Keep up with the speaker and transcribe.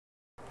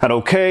And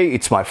okay,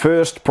 it's my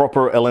first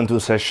proper LN2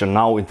 session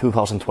now in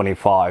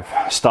 2025,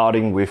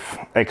 starting with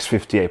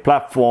X58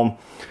 platform,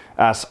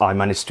 as I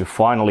managed to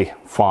finally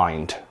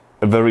find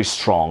a very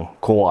strong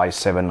Core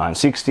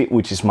i7-960,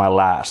 which is my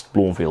last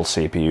Bloomfield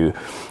CPU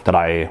that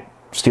I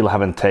still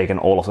haven't taken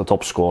all of the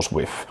top scores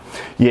with.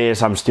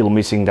 Yes, I'm still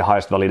missing the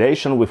highest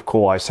validation with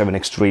Core i7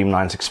 Extreme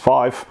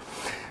 965,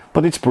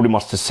 but it's pretty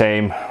much the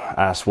same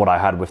as what I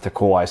had with the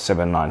Core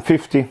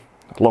i7-950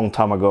 a long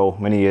time ago,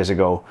 many years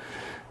ago.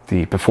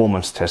 The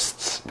performance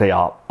tests, they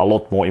are a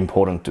lot more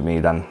important to me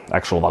than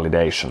actual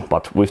validation.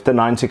 But with the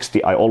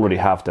 960, I already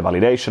have the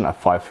validation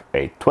at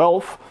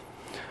 5812.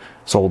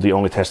 So the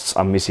only tests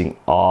I'm missing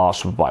are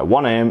Super by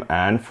 1M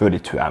and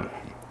 32M.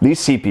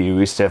 This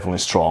CPU is definitely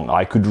strong.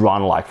 I could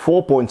run like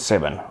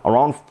 4.7,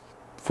 around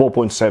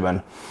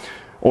 4.7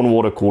 on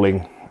water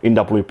cooling in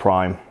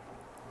WPrime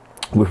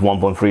with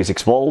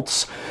 1.36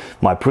 volts.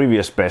 My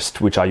previous best,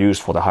 which I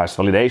used for the highest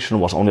validation,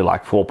 was only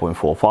like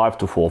 4.45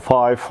 to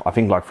 4.5, I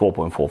think like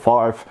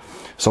 4.45.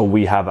 So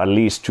we have at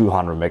least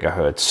 200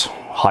 megahertz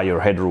higher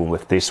headroom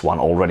with this one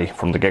already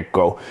from the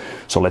get-go.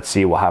 So let's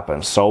see what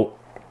happens. So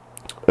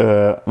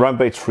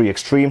Rampage 3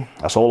 Extreme,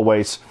 as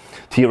always,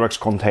 T-Rex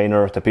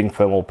container, the pink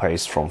thermal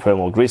paste from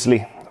thermal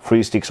Grizzly,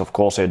 3 sticks of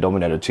Corsair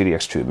Dominator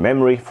GTX2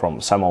 memory from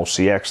Samo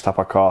CX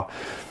Tapaka,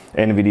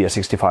 NVIDIA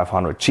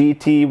 6500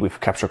 GT with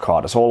capture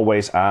card as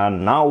always,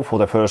 and now for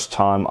the first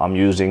time I'm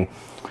using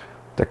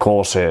the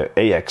Corsair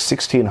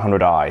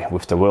AX1600i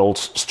with the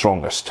world's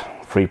strongest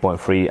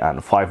 3.3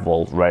 and 5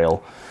 volt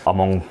rail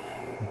among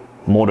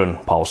modern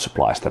power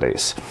supplies, that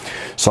is.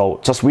 So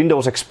just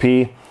Windows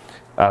XP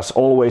as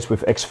always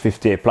with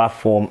X58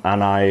 platform,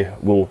 and I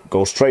will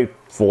go straight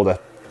for the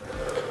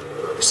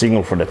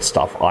single threaded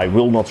stuff. I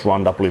will not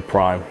run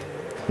WPrime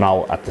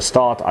now at the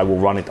start. I will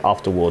run it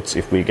afterwards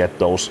if we get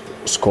those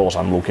scores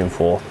I'm looking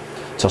for,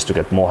 just to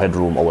get more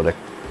headroom over the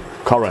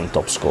current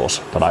top scores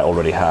that I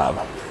already have.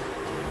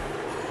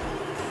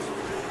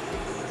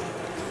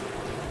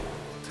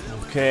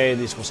 Okay,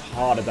 this was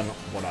harder than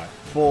what I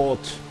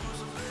thought.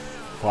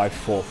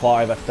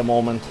 545 at the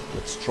moment.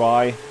 Let's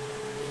try.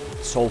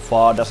 So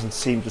far doesn't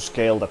seem to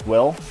scale that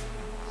well.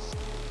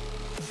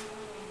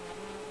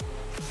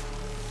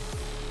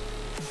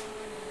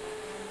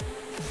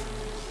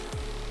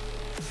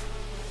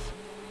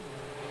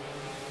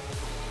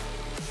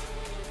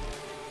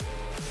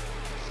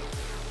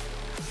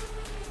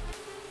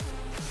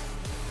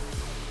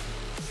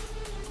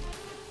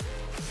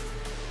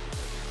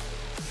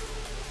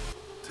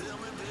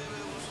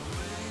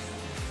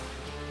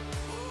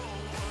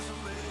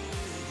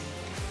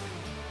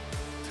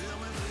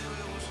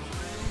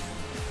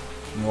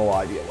 No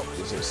idea what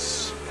this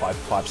is.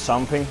 5.5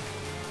 something.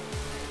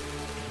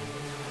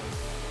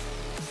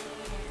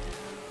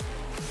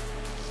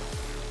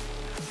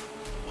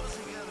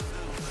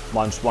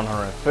 Mine's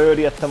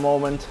 130 at the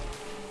moment.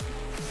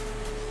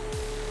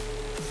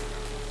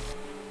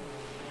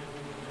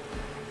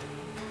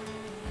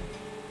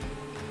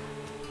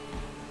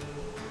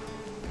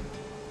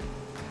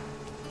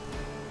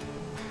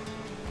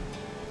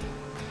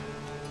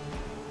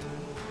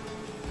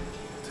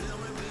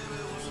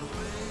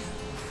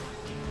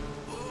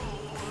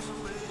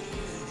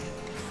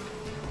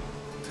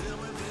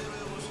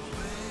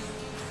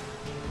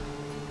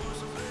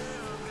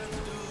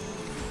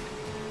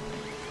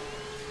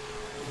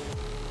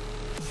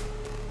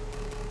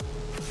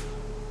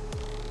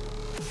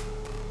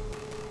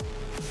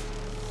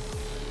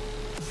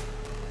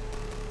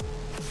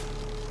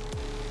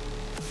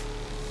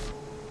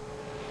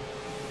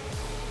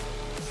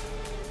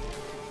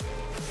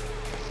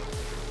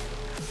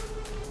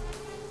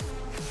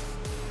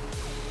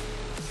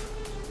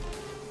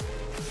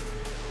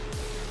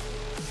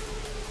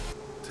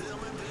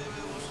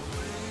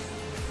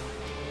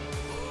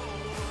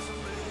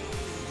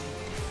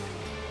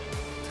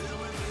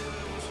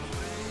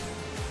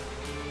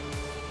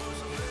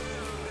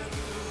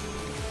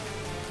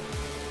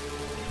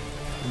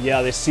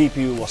 Yeah, the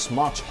CPU was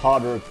much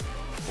harder,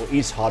 or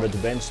is harder to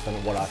bench than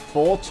what I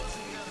thought.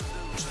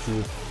 It's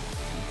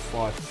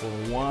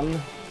 5.1,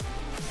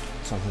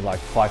 something like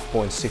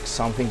 5.6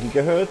 something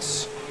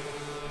gigahertz,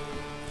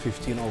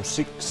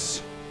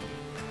 1506.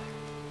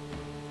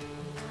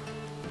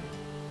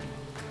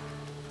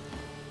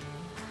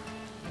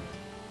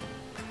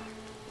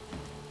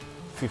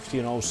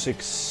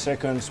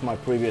 seconds. My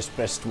previous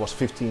best was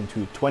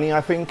 15.220, I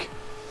think.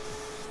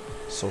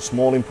 So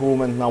small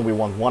improvement. Now we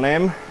want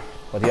 1M.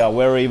 But yeah,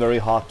 very, very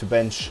hard to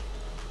bench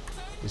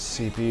this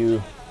CPU.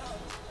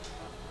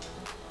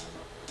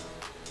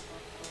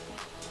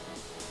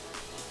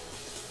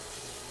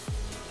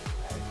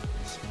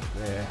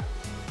 There.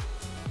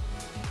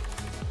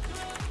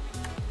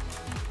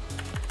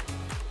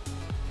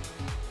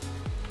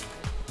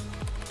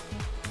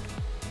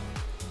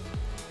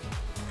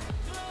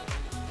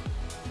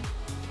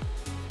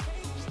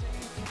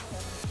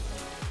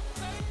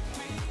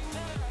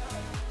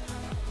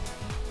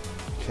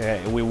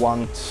 Okay, we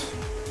want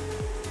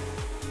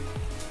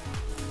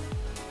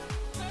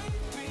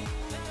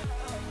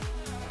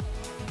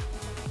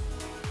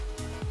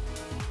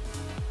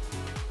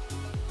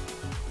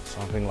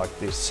Something like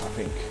this, I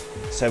think.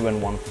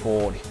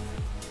 7140.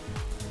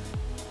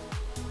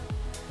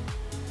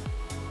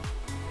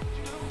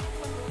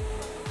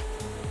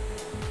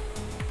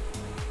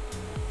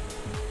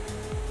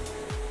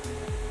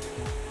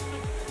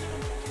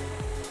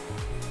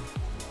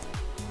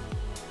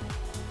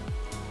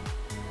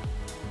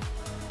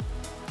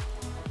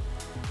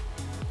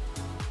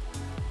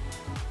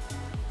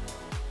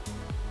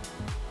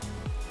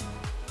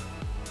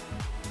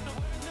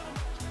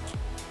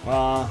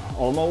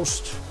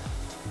 Almost.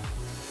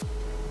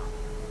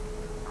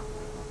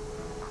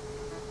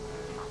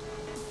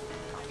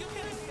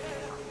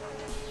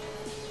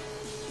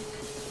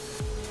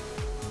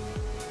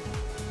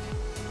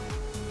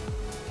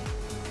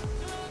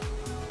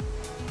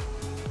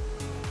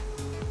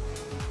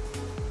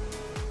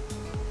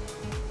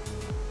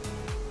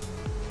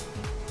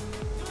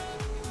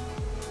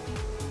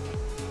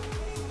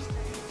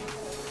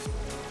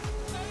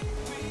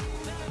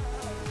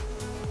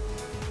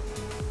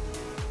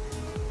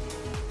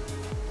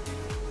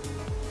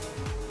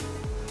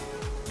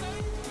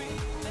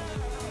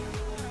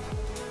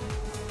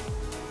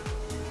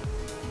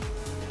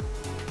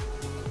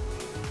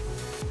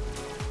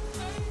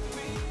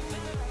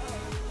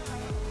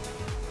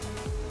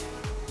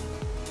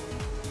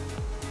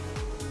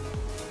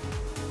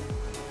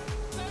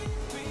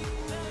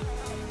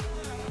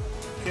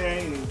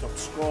 Okay, new top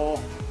score.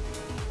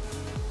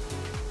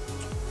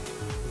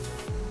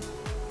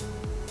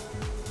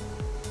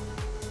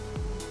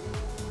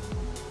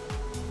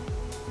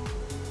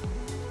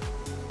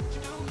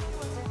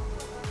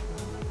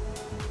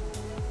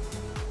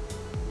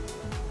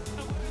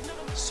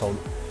 So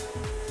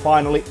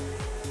finally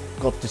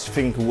got this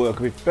thing to work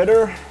a bit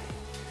better.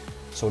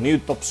 So new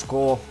top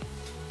score.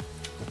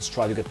 Let's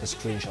try to get the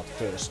screenshot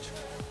first.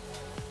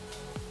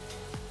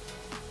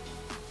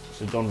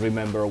 So don't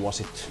remember, was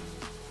it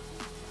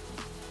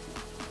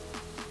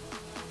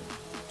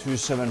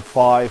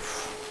 275?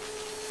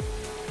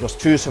 It was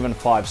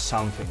 275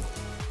 something.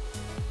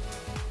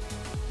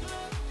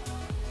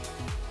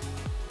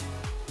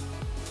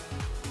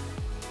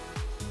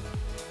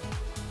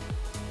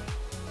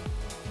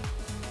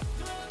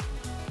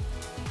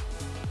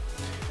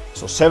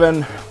 So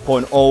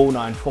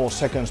 7.094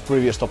 seconds,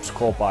 previous top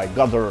score by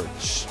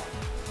Guthers.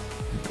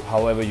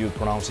 However you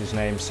pronounce his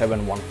name,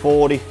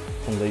 7140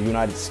 from the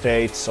United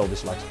States. So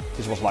this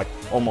was like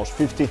almost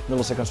 50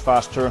 milliseconds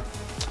faster.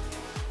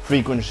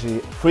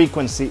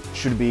 Frequency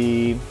should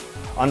be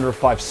under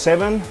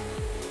 5.7,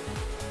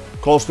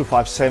 close to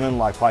 5.7,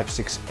 like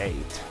 5.68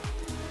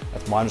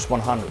 at minus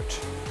 100.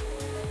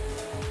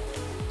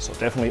 So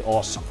definitely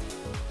awesome.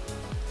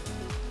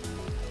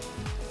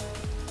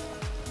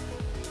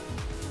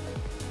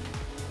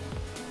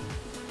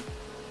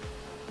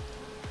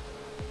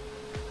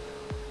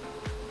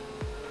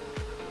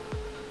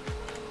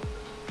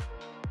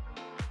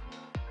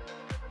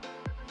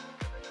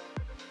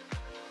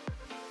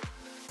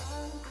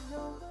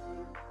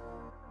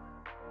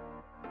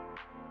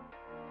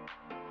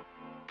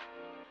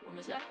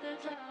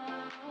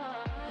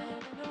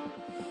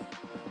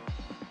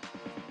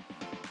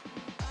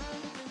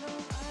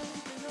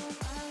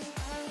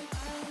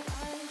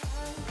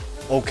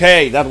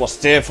 Okay, that was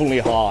definitely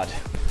hard.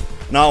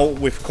 Now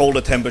with colder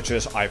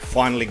temperatures I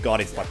finally got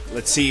it, but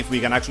let's see if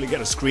we can actually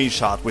get a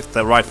screenshot with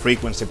the right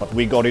frequency, but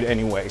we got it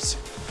anyways.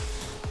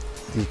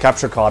 The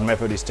capture card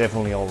method is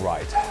definitely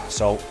alright.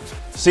 So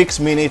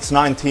 6 minutes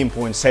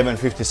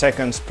 19.750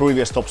 seconds,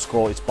 previous top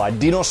score is by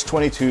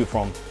Dinos22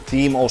 from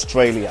Team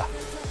Australia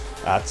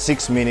at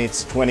 6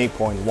 minutes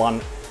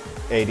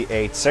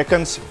 20.188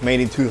 seconds, made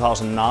in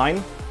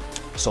 2009.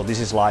 So this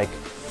is like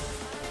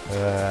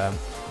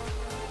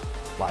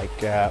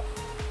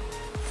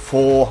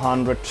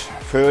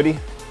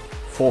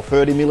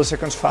 430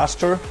 milliseconds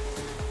faster,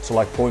 so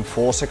like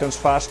 0.4 seconds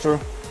faster.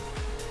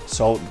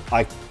 So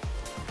I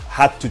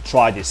had to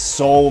try this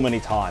so many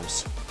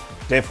times,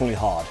 definitely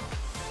hard.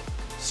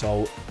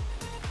 So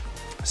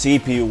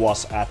CPU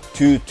was at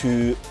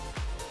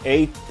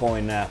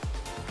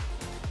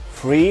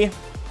 228.3,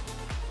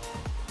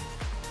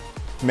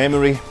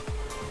 memory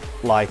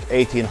like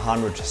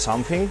 1800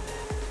 something,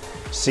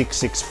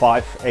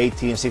 665,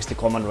 1860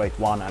 command rate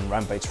 1, and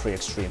Rampage 3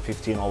 Extreme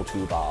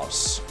 1502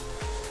 bars.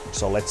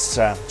 So let's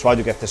try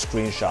to get the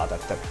screenshot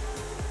at the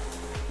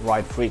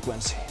right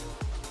frequency.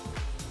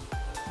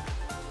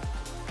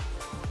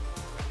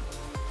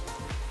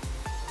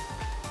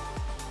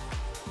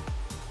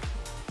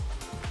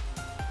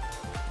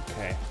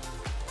 Okay.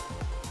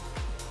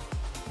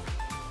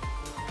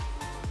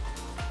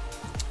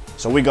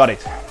 So we got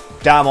it.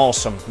 Damn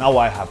awesome. Now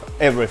I have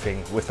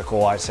everything with the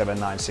Core i7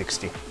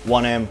 960.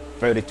 1M,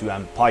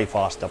 32M, Pi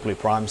fast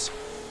WPrimes.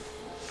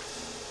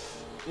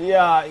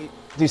 Yeah,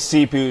 this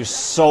CPU is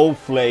so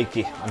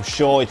flaky. I'm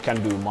sure it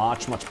can do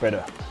much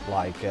better.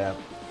 Like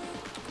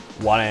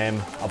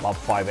 1M above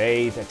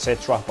 5.8,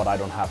 etc. But I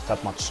don't have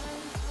that much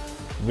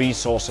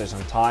resources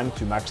and time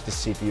to max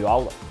this CPU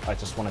out. I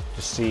just wanted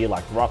to see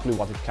like roughly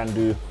what it can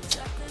do.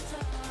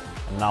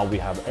 And now we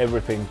have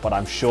everything, but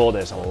I'm sure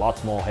there's a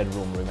lot more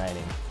headroom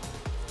remaining.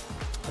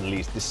 At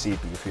least this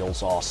CPU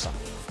feels awesome.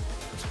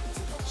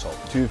 So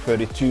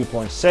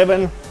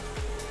 232.7.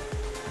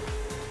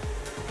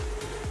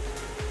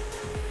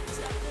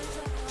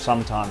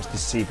 Sometimes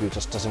this CPU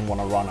just doesn't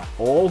want to run at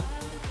all.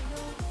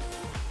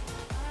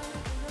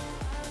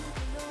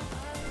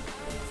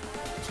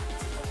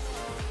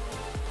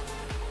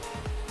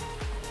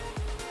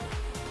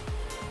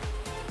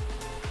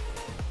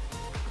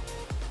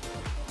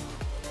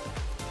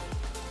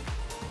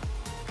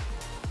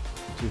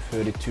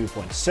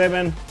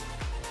 $232.7.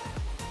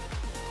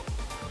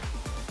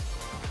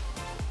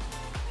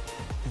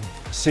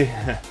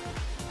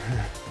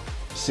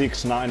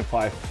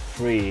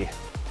 6953.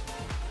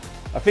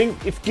 I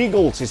think if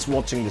Giggles is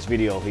watching this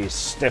video,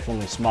 he's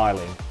definitely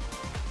smiling.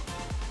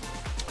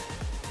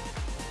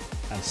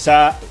 And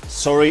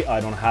sorry,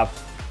 I don't have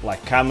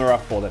like camera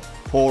for the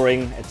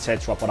pouring,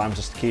 etc. But I'm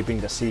just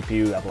keeping the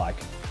CPU at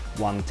like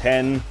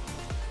 110,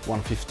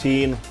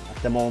 115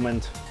 at the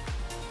moment.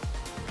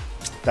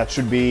 That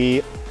should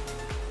be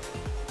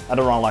at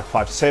around like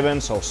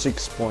 5.7, so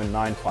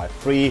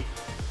 6.953,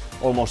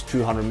 almost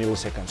 200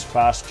 milliseconds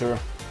faster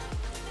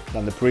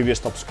than the previous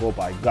top score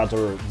by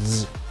Gutter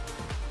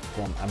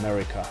from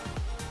America.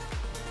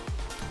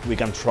 We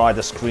can try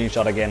the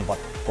screenshot again, but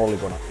probably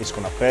it's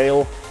gonna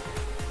fail.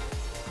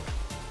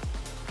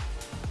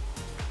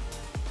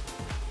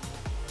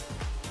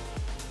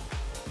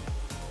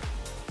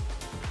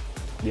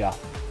 Yeah.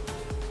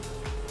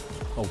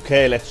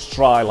 Okay, let's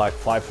try like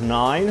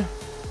 5.9.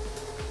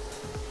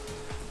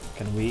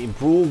 Can we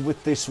improve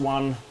with this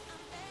one?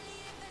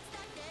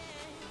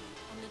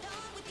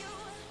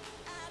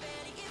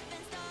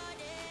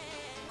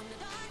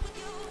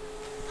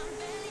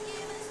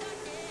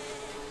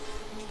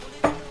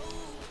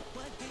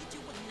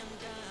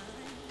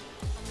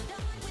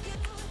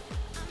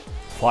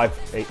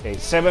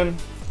 $5,887.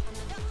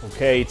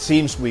 Okay, it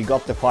seems we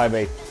got the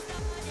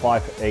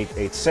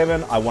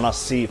 5,887. I wanna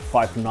see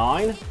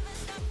 5.9.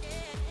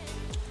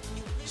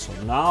 So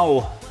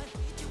now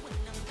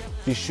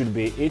this should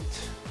be it.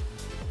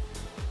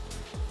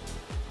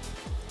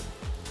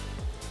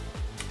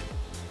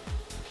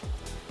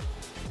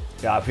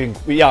 Yeah, I think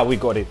we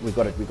got it.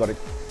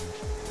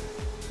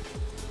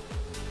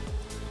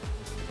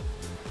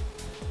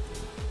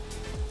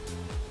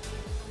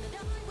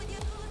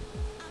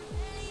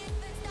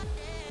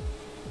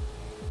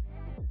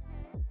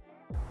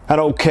 And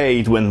okay,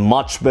 it went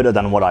much better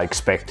than what I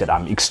expected.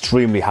 I'm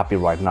extremely happy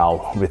right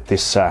now with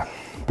this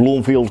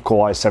Bloomfield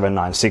Core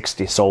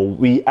i7-960. So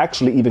we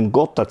actually even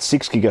got that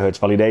 6 GHz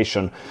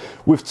validation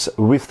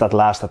with that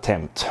last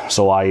attempt.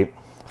 So I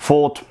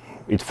thought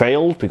it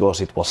failed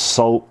because it was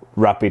so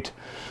rapid.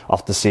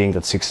 After seeing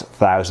that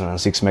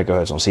 6006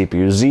 MHz on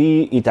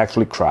CPU-Z, it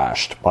actually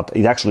crashed. But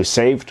it actually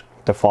saved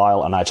the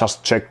file, and I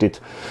just checked it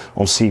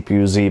on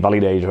CPU-Z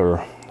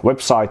validator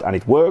website and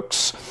it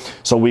works.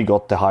 So we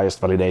got the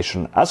highest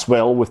validation as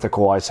well with the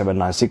Core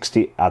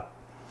i7-960 at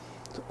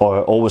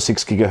over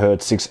 6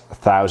 GHz,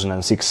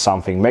 6006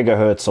 something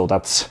megahertz. So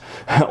that's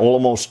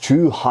almost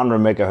 200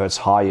 megahertz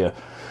higher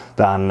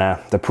than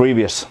the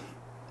previous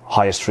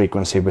highest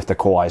frequency with the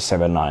Core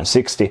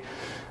i7-960.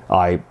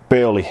 I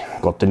barely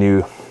got the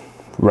new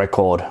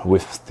record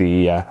with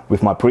the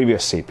with my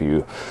previous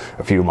CPU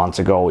a few months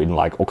ago in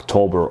like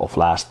October of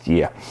last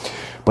year.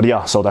 But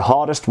yeah, so the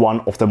hardest one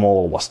of them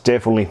all was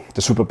definitely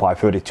the SuperPi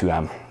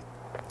 32M.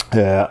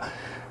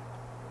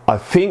 I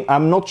think,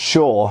 I'm not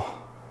sure,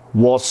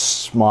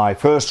 was my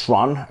first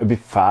run a bit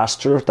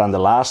faster than the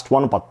last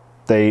one, but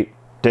they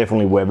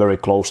definitely were very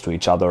close to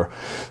each other.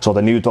 So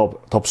the new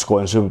top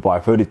score in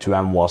SuperPi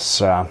 32M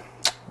was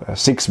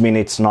 6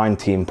 minutes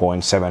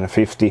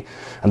 19.750,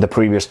 and the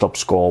previous top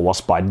score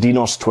was by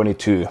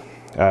Dinos22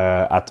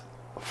 at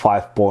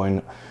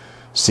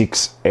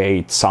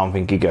 5.68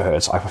 something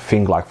gigahertz. I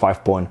think like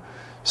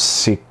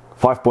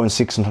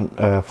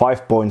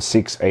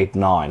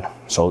 5.689,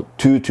 so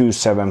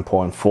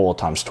 227.4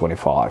 times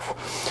 25.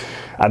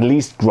 At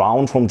least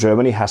Ground from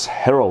Germany has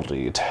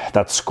heralded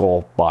that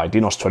score by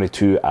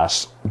Dinos22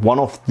 as one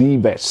of the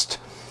best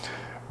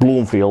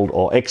Bloomfield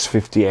or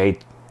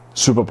X58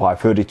 SuperPi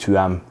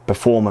 32M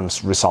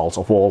performance results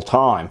of all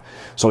time.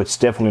 So it's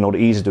definitely not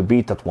easy to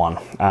beat that one,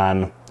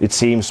 and it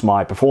seems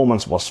my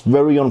performance was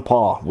very on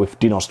par with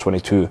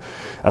Dinos22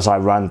 as I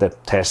ran the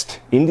test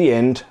in the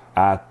end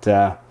at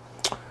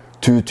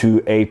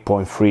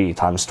 228.3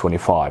 times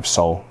 25,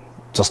 so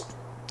just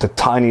the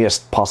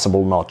tiniest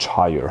possible notch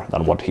higher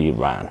than what he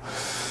ran.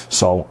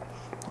 So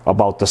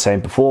about the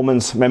same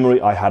performance. Memory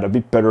I had a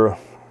bit better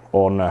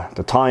on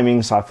the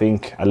timings, I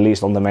think, at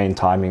least on the main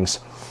timings.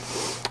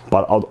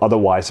 But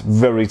otherwise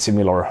very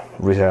similar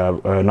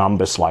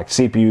numbers like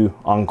CPU,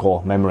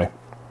 Encore, memory.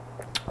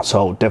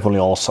 So definitely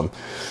awesome.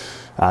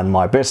 And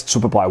my best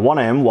SuperPi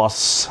 1M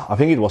was, I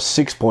think it was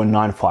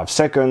 6.95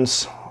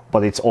 seconds,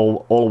 but it's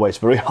always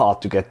very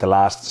hard to get the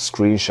last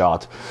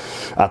screenshot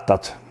at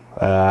that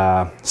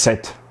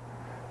set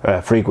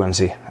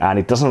frequency. And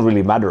it doesn't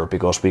really matter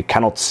because we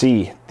cannot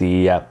see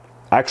the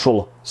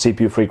actual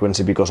CPU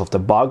frequency because of the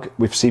bug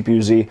with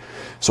CPU-Z.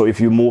 So if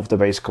you move the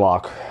base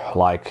clock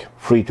like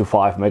 3 to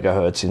 5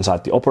 megahertz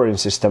inside the operating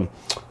system,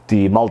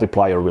 the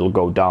multiplier will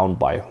go down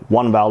by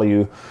one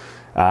value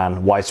and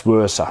vice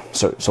versa.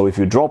 So if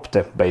you drop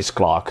the base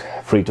clock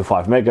 3 to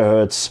 5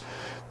 megahertz,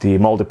 the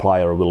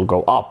multiplier will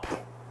go up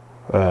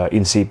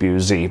in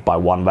CPU-Z by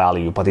one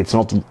value, but it's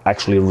not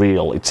actually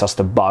real. It's just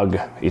a bug.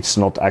 It's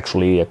not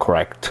actually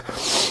correct.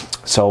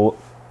 So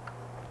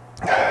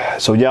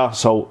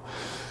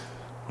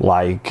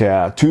like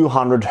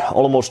 200,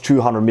 almost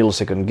 200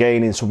 millisecond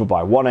gain in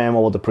SuperPI 1M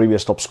over the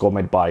previous top score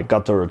made by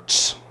Gutter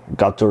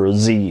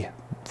Z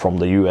from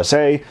the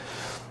USA.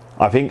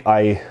 I think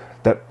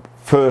the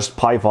first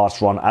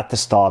PyFast run at the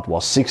start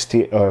was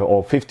 60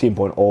 or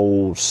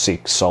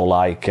 15.06, so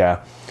like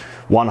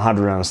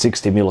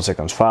 160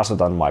 milliseconds faster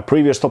than my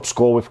previous top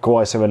score with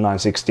Core i7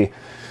 960.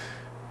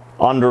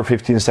 Under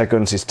 15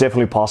 seconds is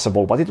definitely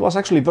possible, but it was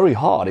actually very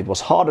hard. It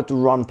was harder to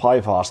run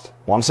PyFast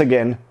once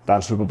again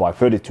than SuperPI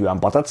 32M,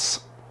 but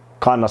that's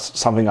kind of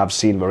something I've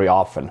seen very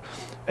often.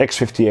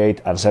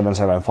 X58 and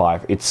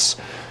 775, it's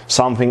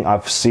something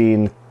I've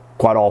seen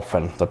quite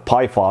often, that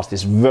PyFast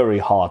is very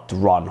hard to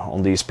run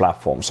on these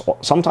platforms,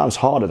 sometimes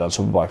harder than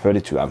SuperPI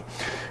 32M,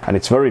 and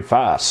it's very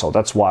fast, so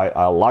that's why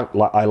I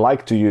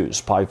like to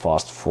use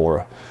PyFast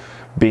for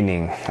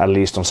binning, at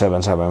least on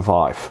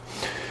 775.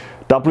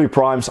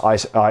 WPrimes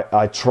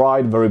I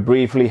tried very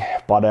briefly,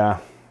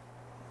 but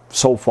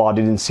so far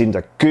didn't seem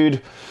that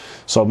good.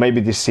 So maybe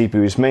this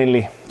CPU is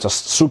mainly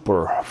just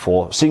super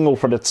for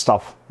single-threaded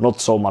stuff, not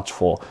so much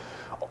for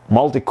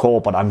multi-core,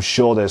 but I'm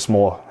sure there's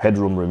more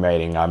headroom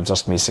remaining. I'm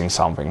just missing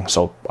something.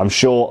 So I'm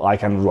sure I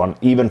can run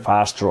even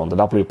faster on the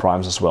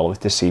WPrimes as well with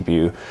the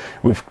CPU,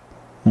 with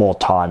more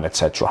time,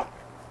 etc.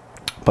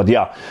 But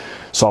yeah,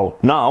 so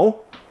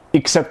now,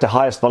 except the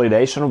highest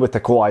validation with the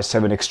Core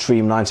i7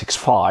 Extreme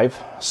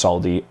 965, so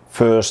the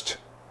first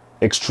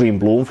Extreme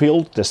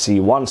Bloomfield, the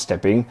C1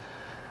 stepping,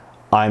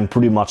 I'm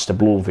pretty much the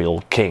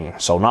Bloomfield king.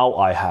 So now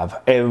I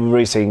have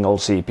every single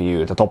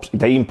CPU,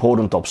 the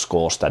important top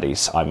scores, that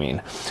is, I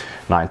mean,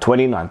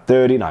 920,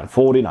 930,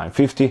 940,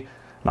 950,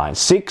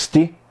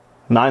 960,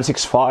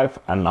 965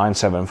 and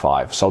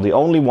 975. So the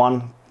only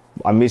one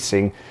I'm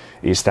missing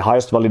is the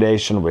highest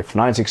validation with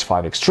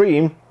 965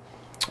 Extreme,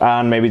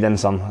 and maybe then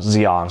some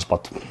Xeons,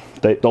 but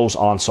those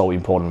aren't so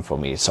important for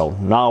me. So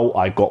now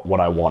I got what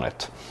I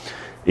wanted.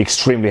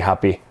 Extremely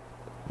happy,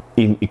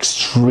 in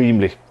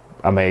extremely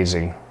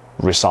amazing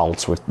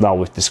results with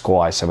this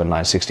Core i7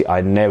 960. I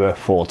never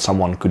thought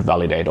someone could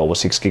validate over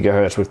 6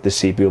 GHz with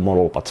this CPU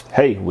model, but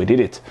hey, we did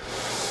it.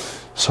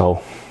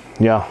 So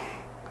yeah,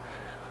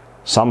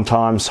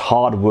 sometimes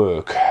hard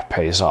work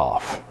pays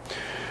off.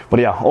 But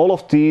yeah, all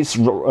of these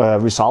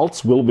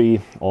results will be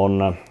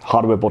on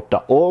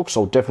hardwarebot.org,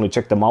 so definitely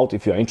check them out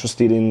if you're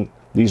interested in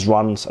these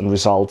runs and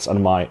results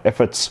and my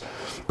efforts.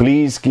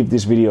 Please give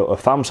this video a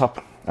thumbs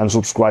up and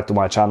subscribe to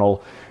my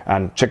channel,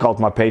 and check out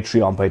my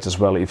Patreon page as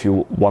well if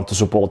you want to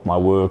support my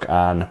work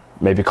and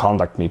maybe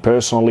contact me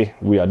personally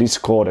via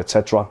Discord,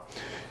 etc.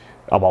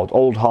 about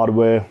old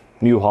hardware,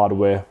 new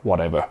hardware,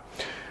 whatever.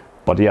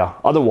 But yeah,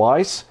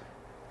 otherwise,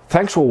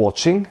 thanks for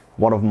watching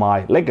one of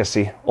my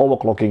legacy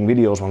overclocking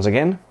videos once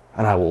again,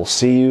 and I will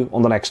see you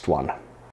on the next one.